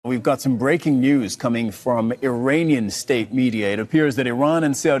We've got some breaking news coming from Iranian state media. It appears that Iran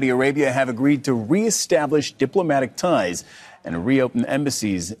and Saudi Arabia have agreed to reestablish diplomatic ties and reopen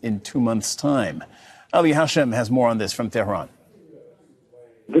embassies in 2 months' time. Ali Hashem has more on this from Tehran.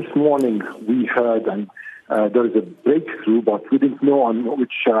 This morning we heard there is a breakthrough, but we didn't know on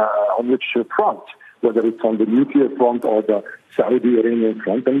which front, whether it's on the nuclear front or the Saudi-Iranian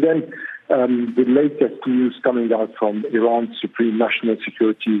front. And then the latest news coming out from Iran's Supreme National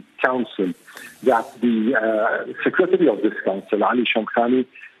Security Council that the secretary of this council, Ali Shamkhani,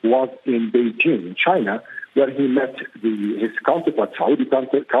 was in Beijing, China, where he met his counterpart, Saudi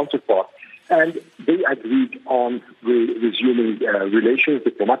counterpart, and they agreed on resuming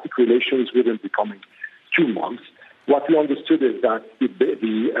diplomatic relations within the coming 2 months. What we understood is that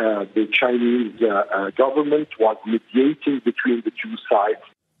the Chinese government was mediating between the two sides.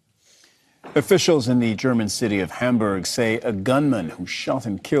 Officials in the German city of Hamburg say a gunman who shot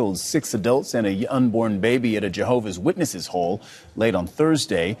and killed 6 adults and an unborn baby at a Jehovah's Witnesses hall late on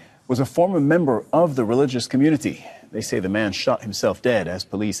Thursday was a former member of the religious community. They say the man shot himself dead as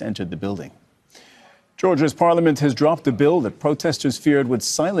police entered the building. Georgia's parliament has dropped a bill that protesters feared would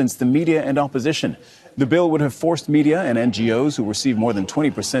silence the media and opposition. The bill would have forced media and NGOs who receive more than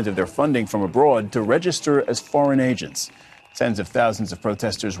 20% of their funding from abroad to register as foreign agents. Tens of thousands of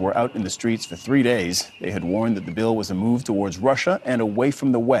protesters were out in the streets for 3 days. They had warned that the bill was a move towards Russia and away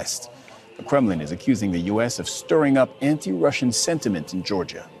from the West. The Kremlin is accusing the U.S. of stirring up anti-Russian sentiment in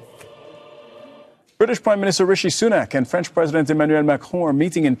Georgia. British Prime Minister Rishi Sunak and French President Emmanuel Macron are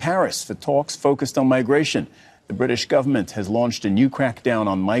meeting in Paris for talks focused on migration. The British government has launched a new crackdown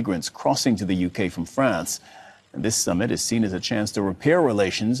on migrants crossing to the UK from France. And this summit is seen as a chance to repair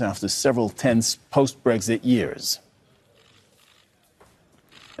relations after several tense post-Brexit years.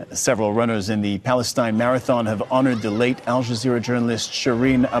 Several runners in the Palestine Marathon have honored the late Al Jazeera journalist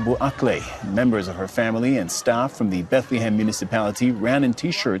Shireen Abu Akleh. Members of her family and staff from the Bethlehem municipality ran in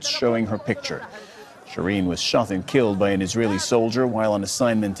T-shirts showing her picture. Shireen was shot and killed by an Israeli soldier while on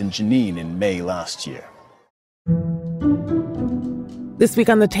assignment in Jenin in May last year. This week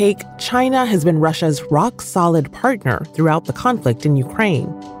on The Take, China has been Russia's rock-solid partner throughout the conflict in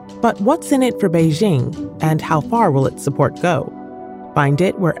Ukraine. But what's in it for Beijing, and how far will its support go? Find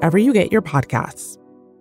it wherever you get your podcasts.